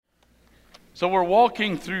So we're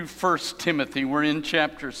walking through 1 Timothy. We're in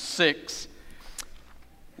chapter 6.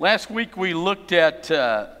 Last week we looked at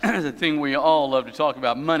the thing we all love to talk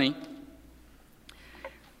about, money.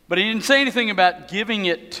 But he didn't say anything about giving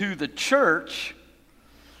it to the church.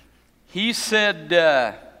 He said,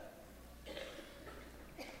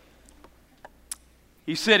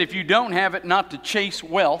 if you don't have it, not to chase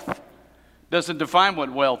wealth. Doesn't define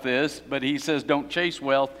what wealth is, but he says don't chase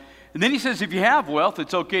wealth. And then he says if you have wealth,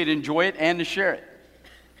 it's okay to enjoy it and to share it.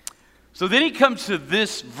 So then he comes to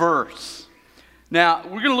this verse. Now,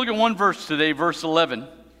 we're going to look at one verse today, verse 11.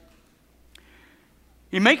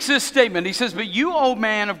 He makes this statement. He says, but you, O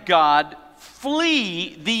man of God,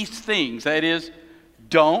 flee these things. That is,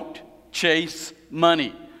 don't chase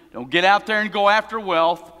money. Don't get out there and go after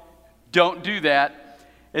wealth. Don't do that.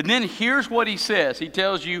 And then here's what he says. He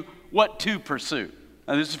tells you what to pursue.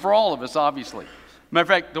 Now, this is for all of us, obviously. Matter of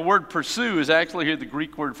fact, the word pursue is actually here the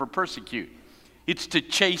Greek word for persecute. It's to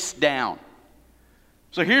chase down.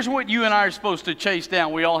 So here's what you and I are supposed to chase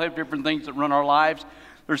down. We all have different things that run our lives.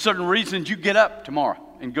 There are certain reasons you get up tomorrow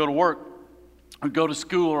and go to work or go to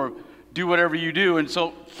school or do whatever you do. And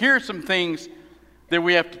so here are some things that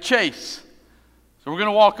we have to chase. So we're going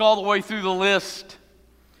to walk all the way through the list.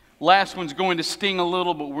 Last one's going to sting a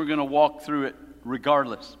little, but we're going to walk through it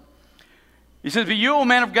regardless. He says, but you, O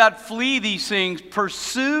man of God, flee these things.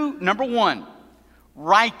 Pursue, number one,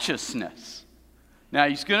 righteousness. Now,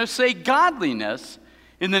 he's going to say godliness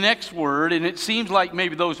in the next word, and it seems like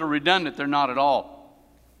maybe those are redundant. They're not at all.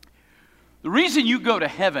 The reason you go to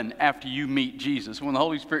heaven after you meet Jesus, when the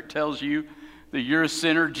Holy Spirit tells you that you're a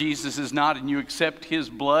sinner, Jesus is not, and you accept his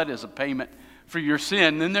blood as a payment for your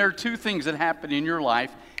sin, then there are two things that happen in your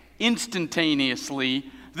life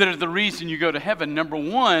instantaneously that are the reason you go to heaven. Number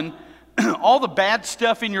one, all the bad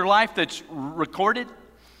stuff in your life that's recorded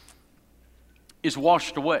is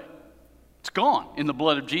washed away. It's gone in the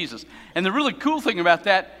blood of Jesus. And the really cool thing about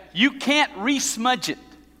that, you can't re-smudge it.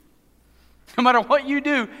 No matter what you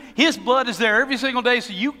do, his blood is there every single day,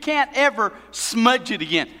 so you can't ever smudge it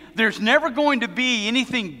again. There's never going to be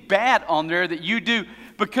anything bad on there that you do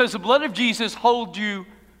because the blood of Jesus holds you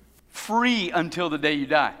free until the day you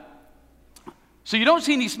die. So you don't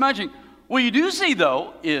see any smudging. What you do see,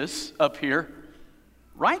 though, is up here,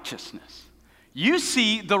 righteousness. You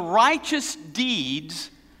see the righteous deeds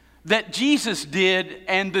that Jesus did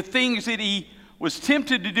and the things that he was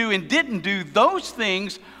tempted to do and didn't do. Those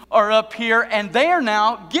things are up here and they are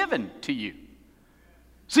now given to you.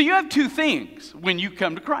 So you have two things when you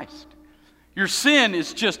come to Christ. Your sin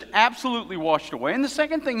is just absolutely washed away. And the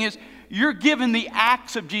second thing is you're given the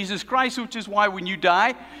acts of Jesus Christ, which is why when you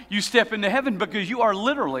die, you step into heaven because you are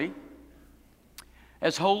literally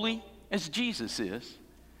as holy as Jesus is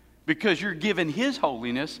because you're given his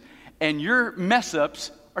holiness and your mess-ups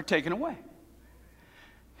are taken away.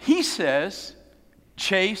 He says,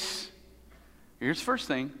 chase, here's the first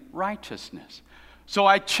thing, righteousness. So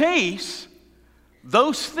I chase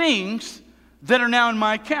those things that are now in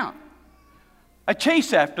my account. I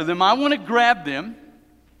chase after them. I want to grab them.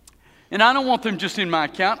 And I don't want them just in my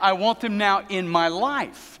account. I want them now in my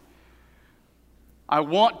life. I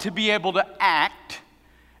want to be able to act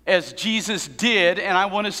as Jesus did, and I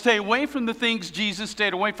want to stay away from the things Jesus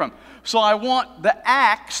stayed away from. So I want the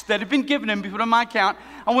acts that have been given him to put on my account.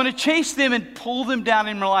 I want to chase them and pull them down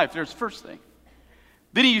in my life. There's the first thing.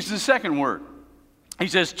 Then he uses the second word. He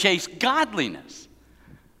says, chase godliness.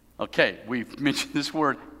 Okay, we've mentioned this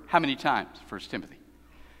word how many times? 1 Timothy.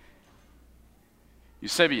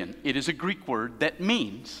 Eusebion. It is a Greek word that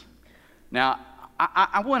means, now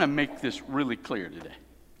I want to make this really clear today.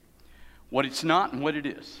 What it's not and what it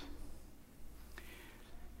is.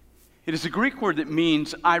 It is a Greek word that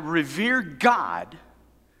means I revere God.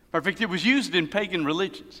 In fact, it was used in pagan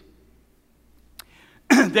religions.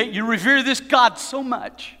 That you revere this God so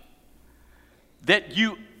much that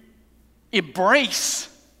you embrace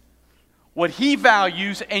what he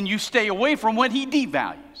values and you stay away from what he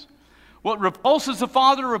devalues. What repulses the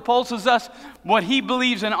Father repulses us. What he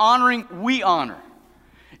believes in honoring, we honor.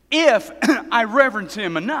 If I reverence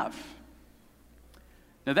him enough.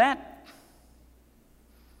 Now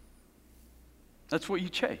that's what you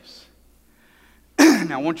chase.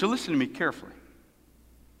 Now I want you to listen to me carefully.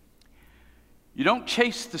 You don't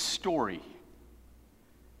chase the story.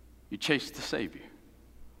 You chase the Savior.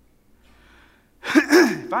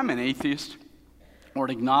 If I'm an atheist or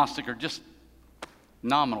an agnostic or just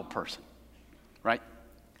nominal person, right?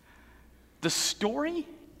 The story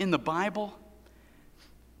in the Bible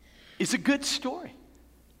is a good story.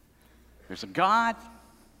 There's a God.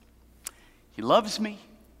 He loves me.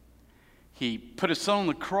 He put his son on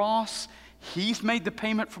the cross. He's made the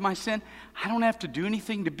payment for my sin. I don't have to do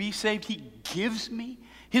anything to be saved. He gives me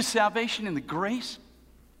his salvation in the grace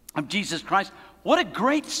of Jesus Christ. What a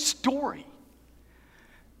great story.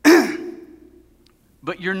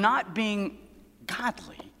 But you're not being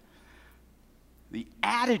godly. The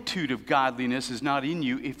attitude of godliness is not in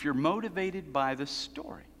you if you're motivated by the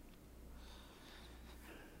story.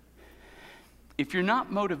 If you're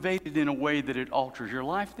not motivated in a way that it alters your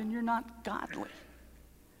life, then you're not godly.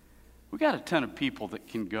 We got a ton of people that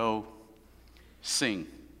can go sing,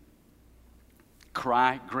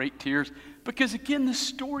 cry, great tears, because again, the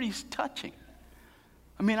story's touching.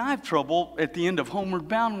 I mean, I have trouble at the end of Homeward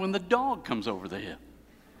Bound when the dog comes over the hill.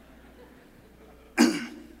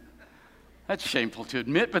 That's shameful to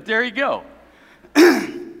admit, but there you go.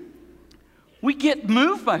 We get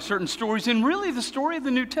moved by certain stories, and really the story of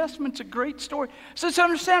the New Testament's a great story. So it's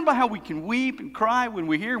understandable how we can weep and cry when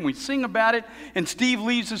we hear and we sing about it, and Steve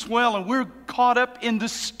leads us well, and we're caught up in the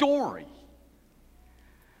story.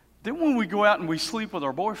 Then when we go out and we sleep with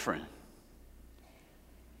our boyfriend,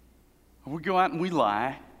 or we go out and we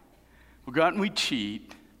lie, we go out and we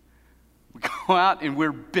cheat, we go out and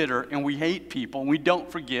we're bitter, and we hate people, and we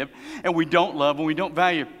don't forgive, and we don't love, and we don't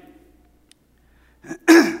value,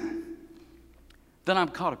 then I'm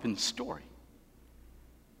caught up in the story,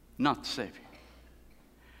 not the Savior.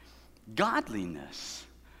 Godliness.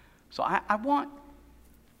 So I want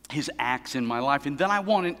his acts in my life, and then I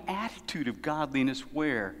want an attitude of godliness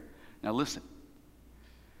where, now listen,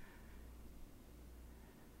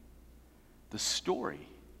 the story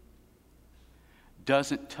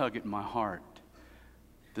doesn't tug at my heart.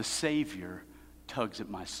 The Savior tugs at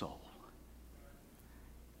my soul.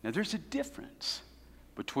 Now there's a difference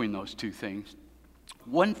between those two things.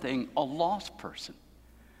 One thing, a lost person,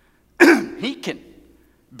 he can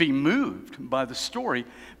be moved by the story,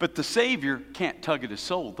 but the Savior can't tug at his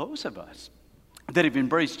soul. Those of us that have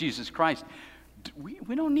embraced Jesus Christ,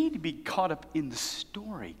 we don't need to be caught up in the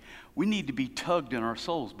story. We need to be tugged in our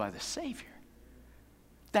souls by the Savior.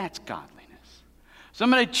 That's godliness. So I'm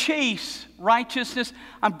going to chase righteousness.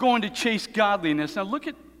 I'm going to chase godliness. Now look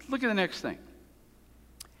at the next thing.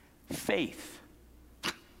 Faith.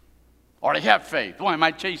 Already have faith. Why am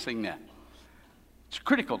I chasing that? It's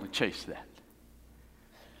critical to chase that.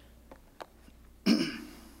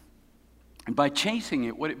 And by chasing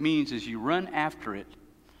it, what it means is you run after it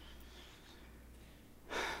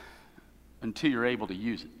until you're able to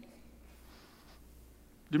use it.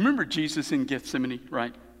 Do you remember Jesus in Gethsemane,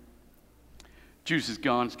 right? Judas is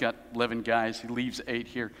gone. He's got 11 guys. He leaves 8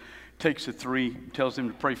 here, takes the 3, tells them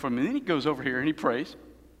to pray for him. And then he goes over here and he prays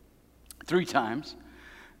 3 times.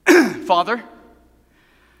 Father,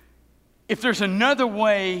 if there's another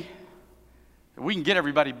way that we can get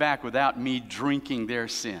everybody back without me drinking their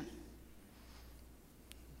sin,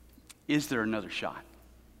 is there another shot?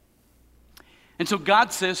 And so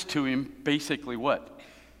God says to him basically what?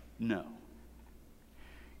 No.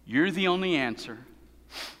 You're the only answer.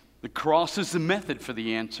 The cross is the method for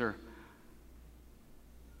the answer.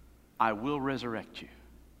 I will resurrect you.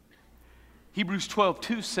 Hebrews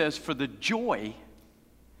 12:2 says, for the joy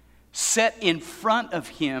set in front of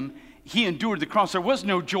him, he endured the cross. There was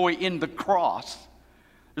no joy in the cross.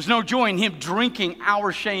 There's no joy in him drinking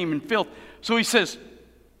our shame and filth. So he says,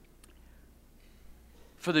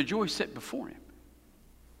 for the joy set before him.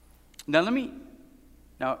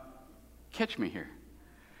 Now catch me here.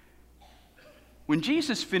 When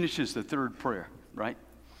Jesus finishes the 3rd prayer, right?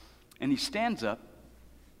 And he stands up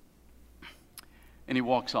and he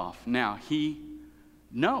walks off. Now he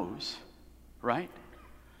knows, right,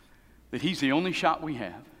 that he's the only shot we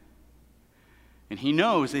have. And he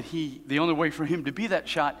knows that the only way for him to be that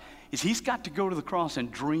shot is he's got to go to the cross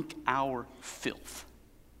and drink our filth.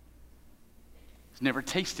 He's never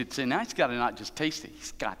tasted sin. Now he's got to not just taste it,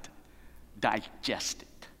 he's got to digest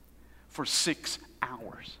it for 6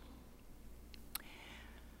 hours.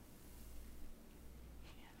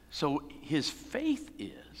 So his faith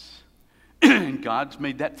is, and God's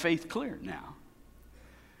made that faith clear now,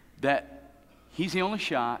 that he's the only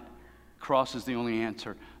shot, cross is the only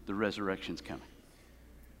answer, the resurrection's coming.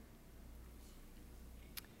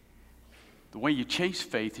 The way you chase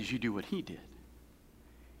faith is you do what he did.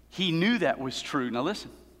 He knew that was true. Now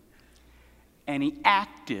listen. And he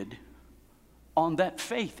acted on that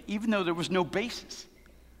faith, even though there was no basis.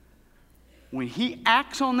 When he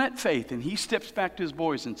acts on that faith and he steps back to his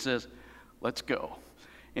boys and says, let's go.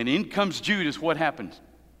 And in comes Judas, what happens?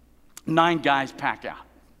 9 guys pack out.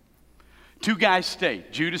 2 guys stay,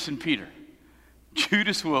 Judas and Peter.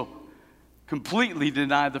 Judas will completely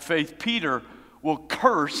deny the faith. Peter will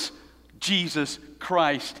curse Jesus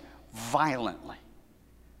Christ violently.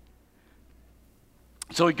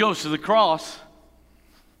 So he goes to the cross.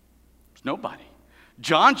 There's nobody.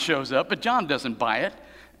 John shows up, but John doesn't buy it.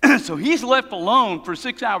 So he's left alone for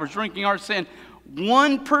 6 hours drinking our sin.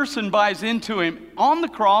 One person buys into him on the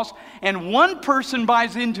cross, and one person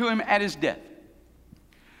buys into him at his death.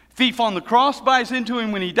 Thief on the cross buys into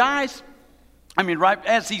him when he dies. Right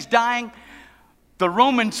as he's dying. The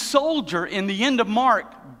Roman soldier in the end of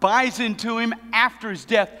Mark buys into him after his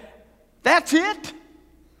death. That's it.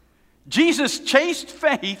 Jesus chased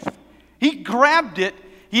faith. He grabbed it.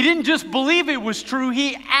 He didn't just believe it was true.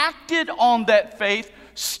 He acted on that faith,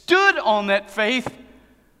 stood on that faith,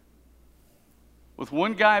 with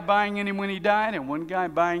one guy buying in him when he died and one guy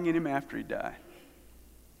buying in him after he died.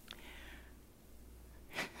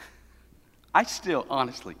 I still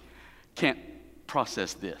honestly can't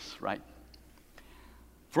process this, right?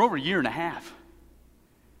 For over a year and a half,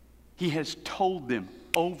 he has told them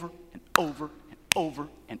over and over and over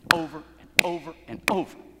and over and over and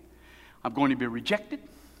over, I'm going to be rejected.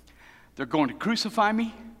 They're going to crucify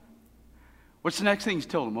me. What's the next thing he's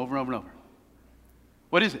told them over and over and over?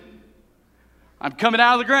 What is it? I'm coming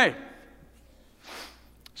out of the grave.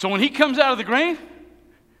 So when he comes out of the grave,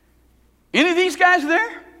 any of these guys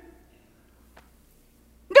there?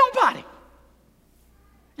 Nobody.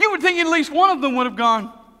 You would think at least one of them would have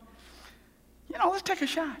gone, let's take a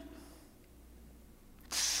shot.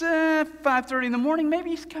 It's 5:30 in the morning, maybe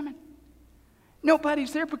he's coming.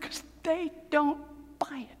 Nobody's there because they don't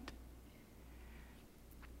buy it.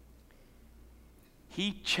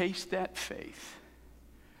 He chased that faith,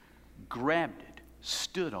 grabbed it,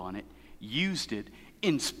 stood on it, used it,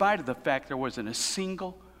 in spite of the fact there wasn't a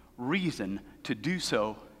single reason to do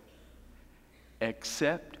so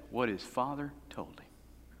except what his Father told him.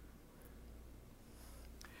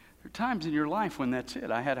 There are times in your life when that's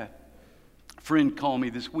it. I had a friend call me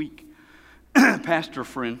this week, pastor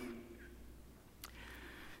friend.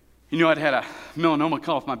 I'd had a melanoma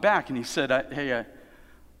come off my back, and he said, hey,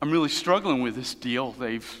 I'm really struggling with this deal.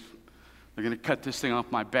 They're going to cut this thing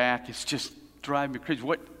off my back. It's just driving me crazy.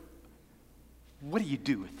 What do you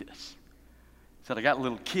do with this? He said, I got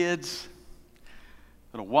little kids,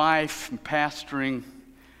 little wife, and pastoring. He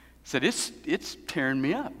said, it's tearing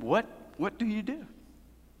me up. What do you do?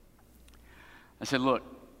 I said, look,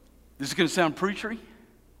 this is going to sound preachery,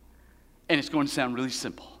 and it's going to sound really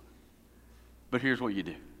simple. But here's what you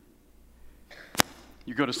do.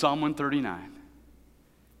 You go to Psalm 139.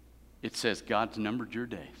 It says, God's numbered your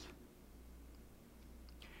days.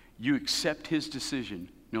 You accept his decision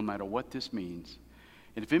no matter what this means.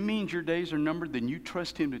 And if it means your days are numbered, then you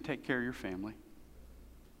trust him to take care of your family.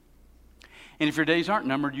 And if your days aren't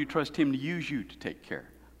numbered, you trust him to use you to take care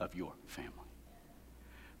of your family.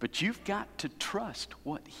 But you've got to trust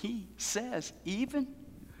what he says, even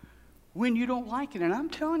when you don't like it. And I'm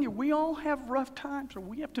telling you, we all have rough times, or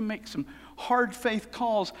we have to make some hard faith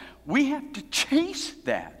calls. We have to chase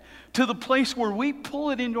that to the place where we pull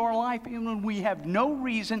it into our life even when we have no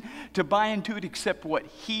reason to buy into it except what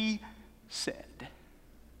he said.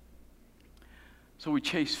 So we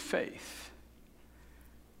chase faith.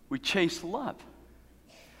 We chase love.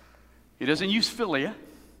 He doesn't use philia.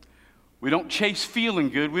 We don't chase feeling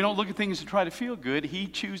good. We don't look at things to try to feel good. He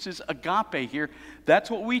chooses agape here.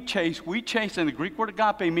 That's what we chase. We chase, and the Greek word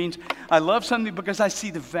agape means I love something because I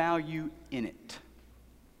see the value in it.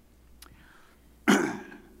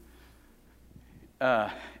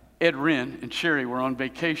 Ed Wren and Sherry were on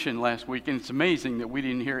vacation last week, and it's amazing that we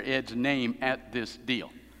didn't hear Ed's name at this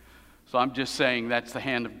deal. So I'm just saying that's the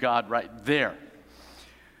hand of God right there.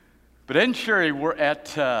 But Ed and Sherry were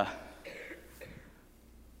at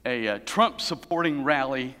a Trump-supporting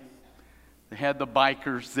rally. They had the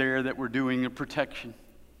bikers there that were doing the protection.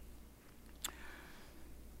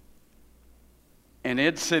 And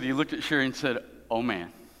Ed said, he looked at Sherry and said, oh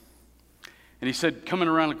man. And he said, coming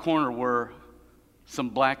around the corner were some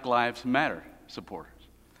Black Lives Matter supporters.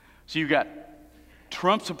 So you got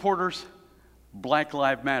Trump supporters, Black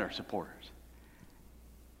Lives Matter supporters.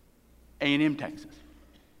 A&M, Texas.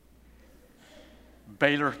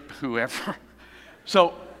 Baylor, whoever.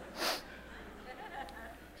 So,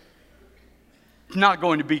 not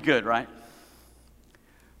going to be good, right?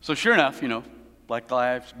 So sure enough, Black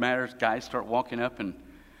Lives Matter guys start walking up, and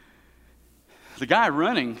the guy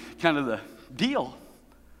running kind of the deal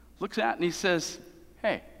looks out and he says,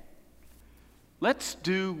 hey, let's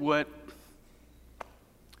do what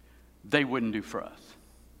they wouldn't do for us.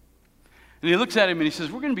 And he looks at him and he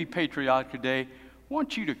says, we're going to be patriotic today. I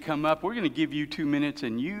want you to come up. We're going to give you 2 minutes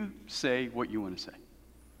and you say what you want to say.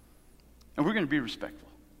 And we're going to be respectful.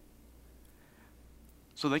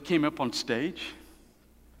 So they came up on stage.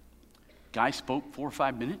 Guy spoke 4 or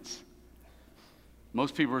 5 minutes.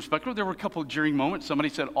 Most people respect him. There were a couple of jeering moments. Somebody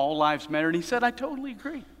said, all lives matter, and he said, I totally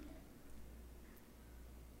agree.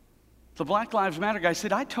 The Black Lives Matter guy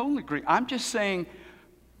said, I totally agree. I'm just saying,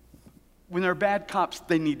 when there are bad cops,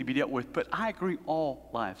 they need to be dealt with. But I agree, all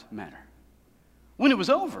lives matter. When it was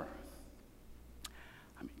over,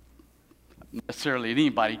 I mean, not necessarily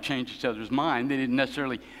anybody changed each other's mind. They didn't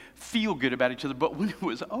necessarily feel good about each other. But when it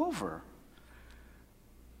was over,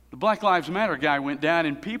 the Black Lives Matter guy went down,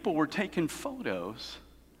 and people were taking photos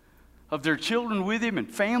of their children with him,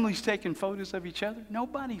 and families taking photos of each other.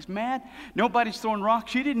 Nobody's mad. Nobody's throwing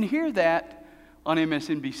rocks. You didn't hear that on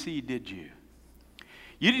MSNBC, did you?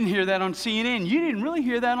 You didn't hear that on CNN. You didn't really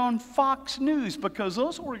hear that on Fox News, because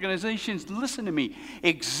those organizations, listen to me,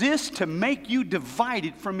 exist to make you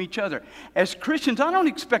divided from each other. As Christians, I don't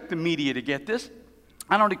expect the media to get this.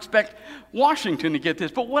 I don't expect Washington to get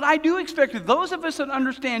this. But what I do expect is those of us that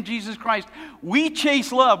understand Jesus Christ, we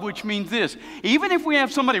chase love, which means this. Even if we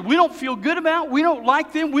have somebody we don't feel good about, we don't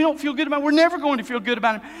like them, we don't feel good about, we're never going to feel good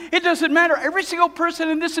about them. It doesn't matter. Every single person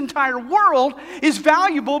in this entire world is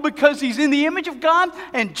valuable because he's in the image of God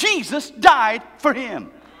and Jesus died for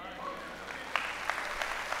him.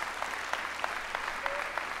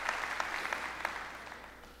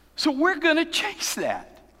 So we're going to chase that.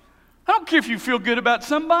 I don't care if you feel good about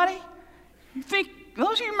somebody. You think,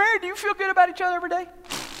 those of you married, do you feel good about each other every day?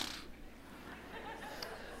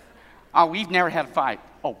 Oh, we've never had a fight.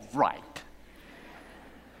 Oh, right.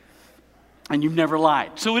 And you've never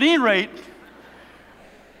lied. So at any rate,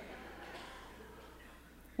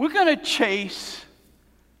 we're going to chase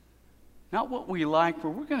not what we like, but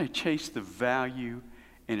we're going to chase the value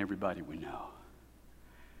in everybody we know.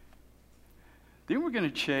 Then we're going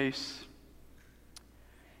to chase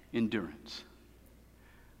endurance.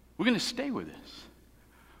 We're going to stay with this.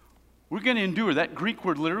 We're going to endure. That Greek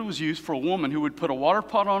word literally was used for a woman who would put a water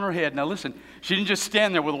pot on her head. Now listen, she didn't just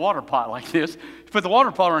stand there with a water pot like this. She put the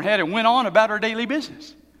water pot on her head and went on about her daily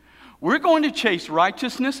business. We're going to chase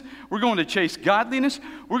righteousness. We're going to chase godliness.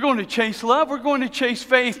 We're going to chase love. We're going to chase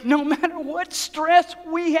faith. No matter what stress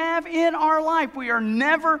we have in our life, we are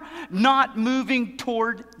never not moving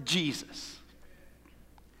toward Jesus.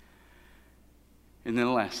 And then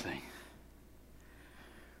the last thing,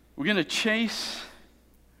 we're going to chase.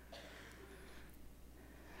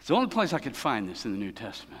 It's the only place I could find this in the New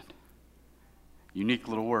Testament. Unique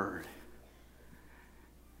little word.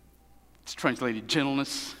 It's translated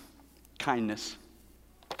gentleness, kindness.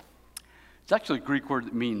 It's actually a Greek word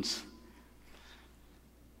that means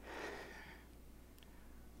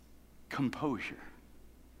composure.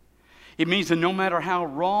 It means that no matter how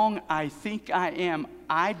wrong I think I am,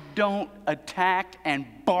 I don't attack and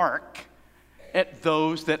bark at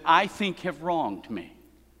those that I think have wronged me.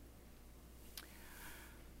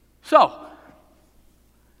 So,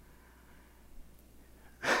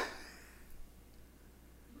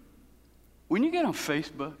 when you get on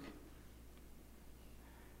Facebook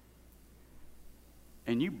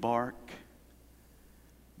and you bark,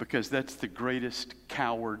 because that's the greatest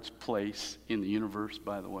coward's place in the universe,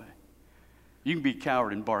 by the way. You can be a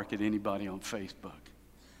coward and bark at anybody on Facebook.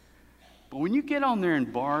 But when you get on there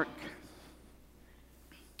and bark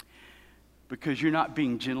because you're not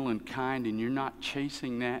being gentle and kind and you're not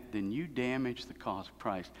chasing that, then you damage the cause of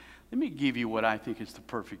Christ. Let me give you what I think is the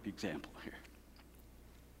perfect example here.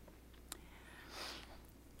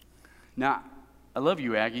 Now, I love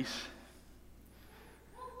you, Aggies.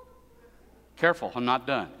 Careful, I'm not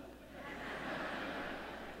done.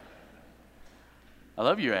 I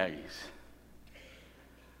love you, Aggies.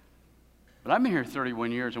 But I've been here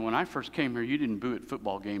 31 years, and when I first came here, you didn't boo at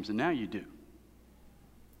football games, and now you do.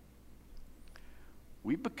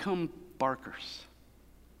 We become barkers.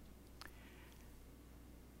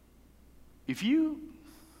 If you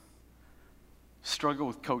struggle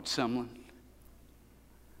with Coach Sumlin,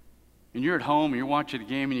 and you're at home and you're watching a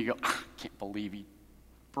game and you go, I can't believe he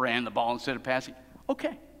ran the ball instead of passing.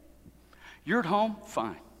 Okay. You're at home,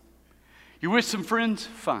 fine. You're with some friends,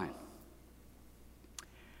 fine.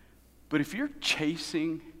 But if you're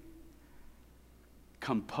chasing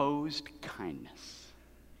composed kindness,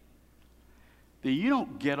 then you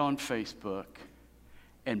don't get on Facebook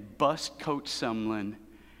and bust Coach Sumlin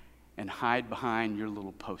and hide behind your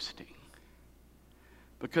little posting.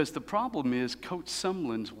 Because the problem is Coach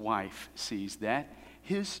Sumlin's wife sees that.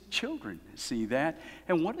 His children see that.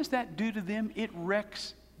 And what does that do to them? It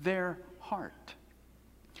wrecks their heart.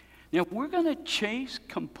 Now, if we're going to chase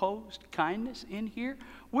composed kindness in here,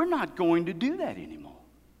 we're not going to do that anymore.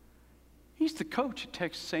 He's the coach at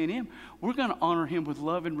Texas A&M. We're going to honor him with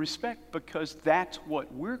love and respect because that's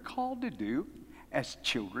what we're called to do as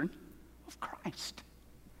children of Christ.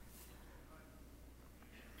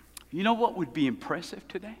 You know what would be impressive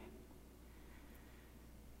today?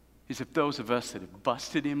 Is if those of us that have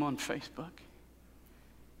busted him on Facebook,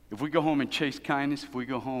 if we go home and chase kindness, if we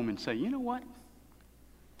go home and say, you know what?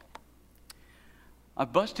 I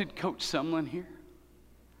busted Coach Sumlin here,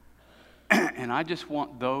 and I just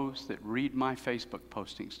want those that read my Facebook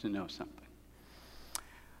postings to know something.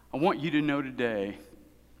 I want you to know today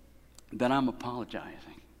that I'm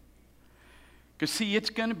apologizing. Because, see, it's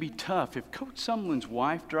going to be tough. If Coach Sumlin's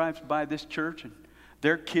wife drives by this church and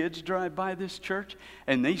their kids drive by this church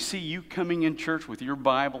and they see you coming in church with your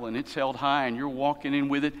Bible and it's held high and you're walking in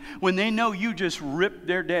with it, when they know you just ripped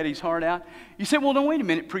their daddy's heart out, you say, well, no, wait a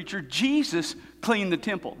minute, preacher. Jesus cleaned the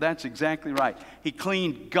temple. That's exactly right. He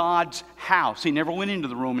cleaned God's house. He never went into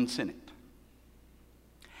the Roman Senate.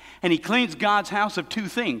 And he cleans God's house of two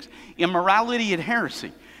things, immorality and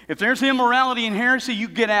heresy. If there's immorality and heresy, you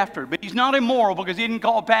get after it. But he's not immoral because he didn't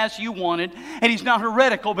call a pass you wanted. And he's not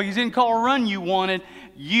heretical because he didn't call a run you wanted.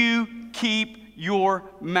 You keep your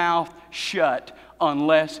mouth shut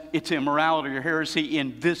unless it's immorality or heresy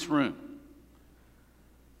in this room.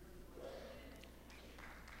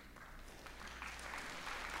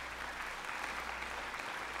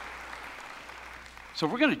 So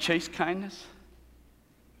if we're going to chase kindness,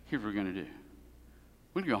 here's what we're going to do.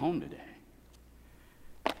 We're going to go home today.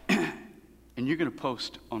 And you're going to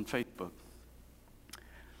post on Facebook,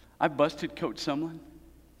 I busted Coach Sumlin,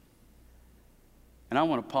 and I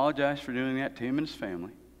want to apologize for doing that to him and his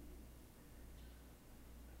family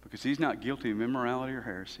because he's not guilty of immorality or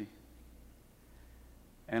heresy.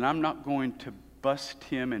 And I'm not going to bust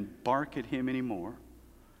him and bark at him anymore.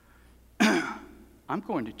 I'm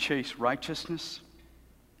going to chase righteousness,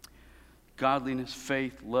 godliness,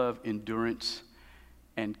 faith, love, endurance,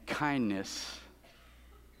 and kindness.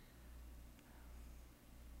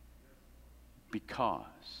 Because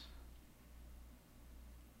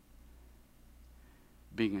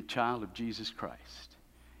being a child of Jesus Christ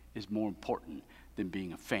is more important than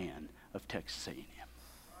being a fan of Texas A&M.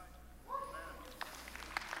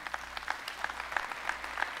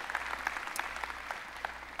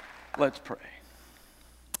 Let's pray.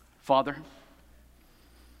 Father,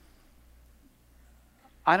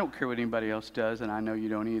 I don't care what anybody else does, and I know you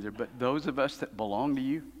don't either, but those of us that belong to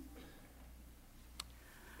you,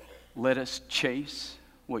 let us chase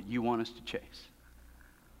what you want us to chase.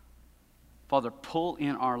 Father, pull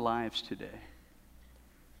in our lives today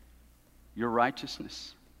your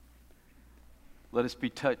righteousness. Let us be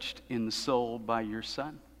touched in the soul by your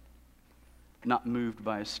Son, not moved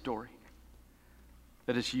by a story.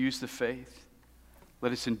 Let us use the faith.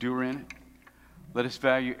 Let us endure in it. Let us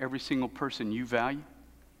value every single person you value,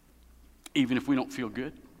 even if we don't feel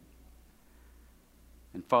good.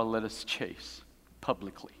 And Father, let us chase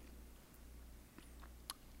publicly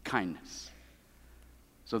kindness.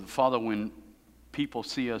 So that, Father, when people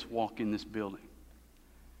see us walk in this building,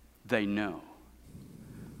 they know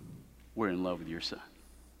we're in love with your Son.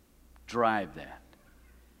 Drive that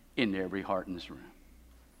into every heart in this room.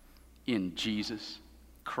 In Jesus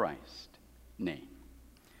Christ's name.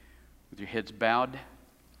 With your heads bowed,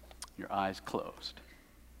 your eyes closed.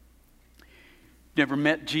 Never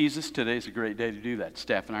met Jesus? Today's a great day to do that.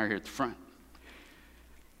 Staff and I are here at the front.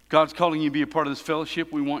 God's calling you to be a part of this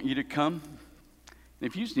fellowship. We want you to come. And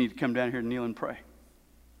if you just need to come down here and kneel and pray.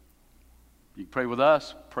 You can pray with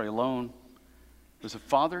us, pray alone. As the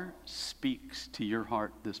Father speaks to your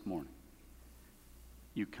heart this morning,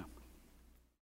 you come.